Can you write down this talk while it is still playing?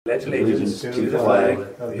Pledge allegiance to the flag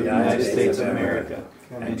of the United States of America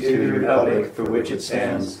and to the republic for which it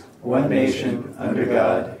stands, one nation, under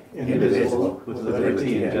God, indivisible, with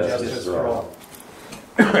liberty and justice for all.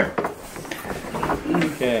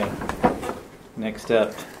 Okay. Next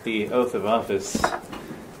up, the oath of office.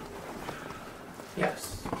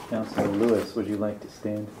 Yes. Councilor Lewis, would you like to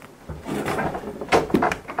stand?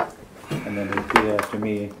 And then repeat after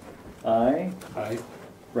me. I,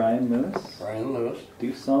 Brian Lewis,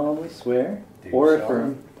 do solemnly swear or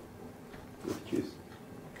affirm, if you choose.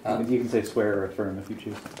 You can say swear or affirm if you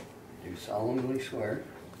choose. Do solemnly swear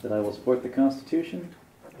that I will support the Constitution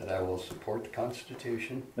that I will support the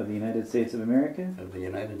Constitution of the United States of America, of the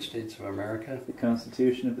United States of America, the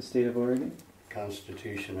Constitution of the State of Oregon, the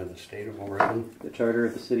Constitution of the State of Oregon, the Charter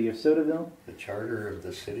of the City of Sodaville, the Charter of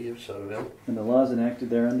the City of Sodaville, and the laws enacted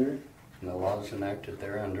thereunder, and the laws enacted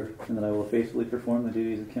thereunder, and that I will faithfully perform the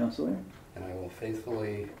duties of counselor and I will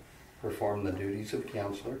faithfully perform the duties of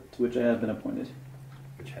counselor to which I have been appointed.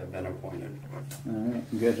 which have been appointed. All right,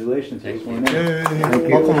 congratulations. Thank You're you. sworn in. Thank you.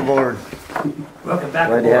 Welcome aboard. Welcome back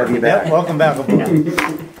Glad aboard. to have you back. Welcome back aboard.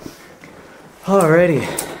 Alrighty.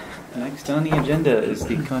 Next on the agenda is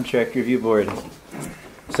the contract review board.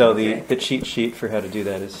 So the cheat sheet for how to do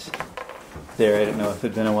that is there. I don't know if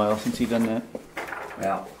it's been a while since you've done that.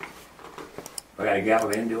 Well, I got to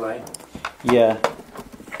gavel in, do I? Yeah.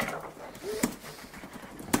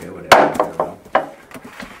 Okay, whatever.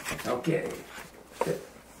 Okay.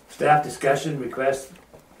 Staff discussion request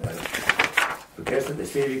that the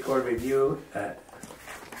city record review the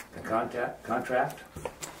contract.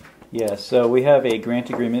 Yeah, so we have a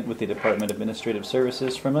grant agreement with the Department of Administrative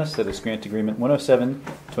Services from us. That is grant agreement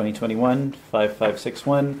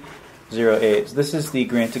 107-2021-5561-08. This is the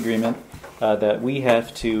grant agreement that we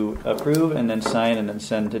have to approve and then sign and then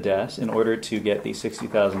send to DAS in order to get the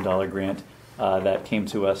 $60,000 grant that came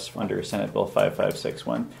to us under Senate Bill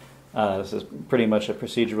 5561. This is pretty much a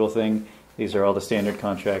procedural thing. These are all the standard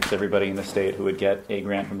contracts. Everybody in the state who would get a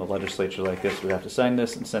grant from the legislature like this would have to sign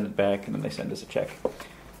this and send it back, and then they send us a check.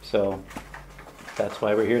 So that's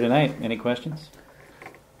why we're here tonight. Any questions?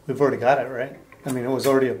 We've already got it, right? I mean, it was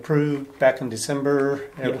already approved back in December.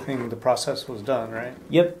 Everything, the process was done, right?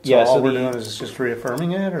 Yep. So yeah. all we're doing is just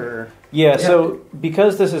reaffirming it, or? Yeah, so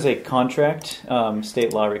because this is a contract,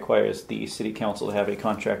 state law requires the city council to have a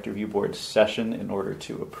contract review board session in order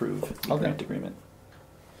to approve the grant agreement.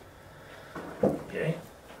 Okay.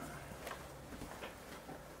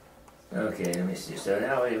 Okay, let me see. So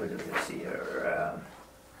now let's see here.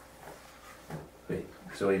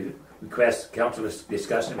 So we request council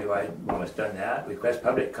discussion. We've almost done that. Request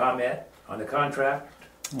public comment on the contract.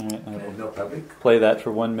 All right, There's no public. Play that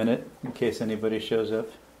for 1 minute in case anybody shows up.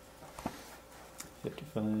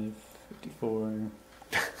 55, 54.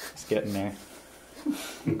 It's getting there.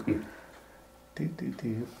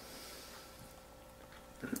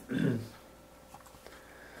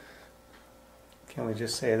 Can we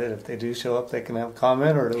just say that if they do show up, they can have a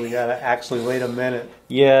comment, or do we got to actually wait a minute?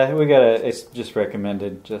 Yeah, it's just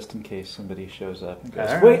recommended just in case somebody shows up and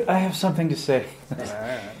goes, wait, I have something to say. All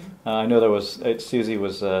right. I know there was, Susie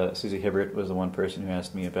Hibbert was the one person who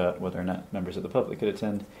asked me about whether or not members of the public could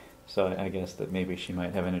attend. So I guess that maybe she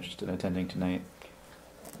might have an interest in attending tonight.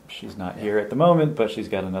 She's not here at the moment, but she's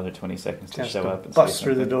got another 20 seconds to show up and bust say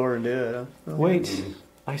through the something. door and do it. Huh? Wait,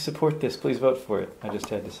 I support this. Please vote for it. I just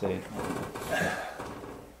had to say it.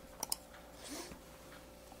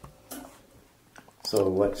 So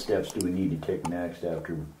what steps do we need to take next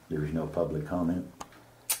after there's no public comment?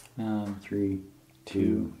 3,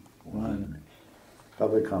 2, 1.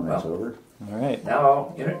 Public comments over. All right.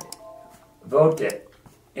 Now vote it.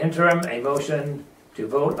 Interim a motion to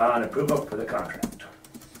vote on approval for the contract.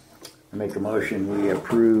 I make a motion we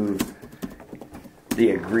approve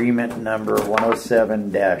the agreement number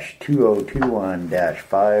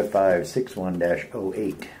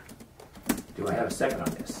 107-2021-5561-08. Do I have a second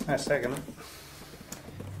on this? I second it.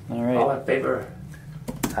 All right. All in favor?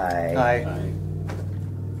 Aye. Aye.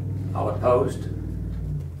 All opposed?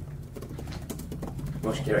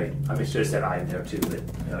 Motion carried. I should have said aye in there too, but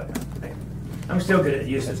I'm still good at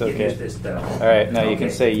using this stuff. All right. Now you can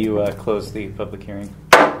say you close the public hearing.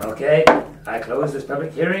 Okay. I close this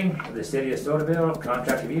public hearing of the City of Sodaville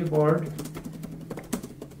Contract Review Board.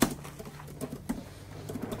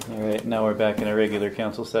 All right. Now we're back in a regular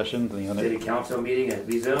council session. City Council meeting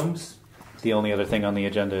resumes. The only other thing on the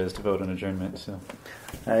agenda is to vote on adjournment. So.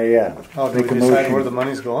 Yeah. Oh, do we decide where the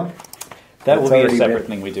money's going? That will be a already separate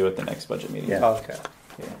thing we do at the next budget meeting. Yeah. Okay.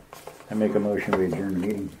 Yeah. I make a motion we adjourn the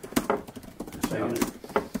meeting. Second.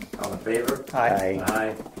 All in favor? Aye.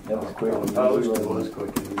 Aye. That was quick. All opposed? It was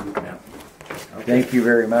quick and easy. Yeah. Thank you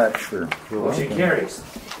very much for. Motion carries.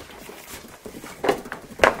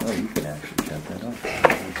 Oh, you can actually shut that off.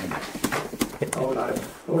 Whole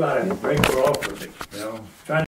lot of break for all perfect. Trying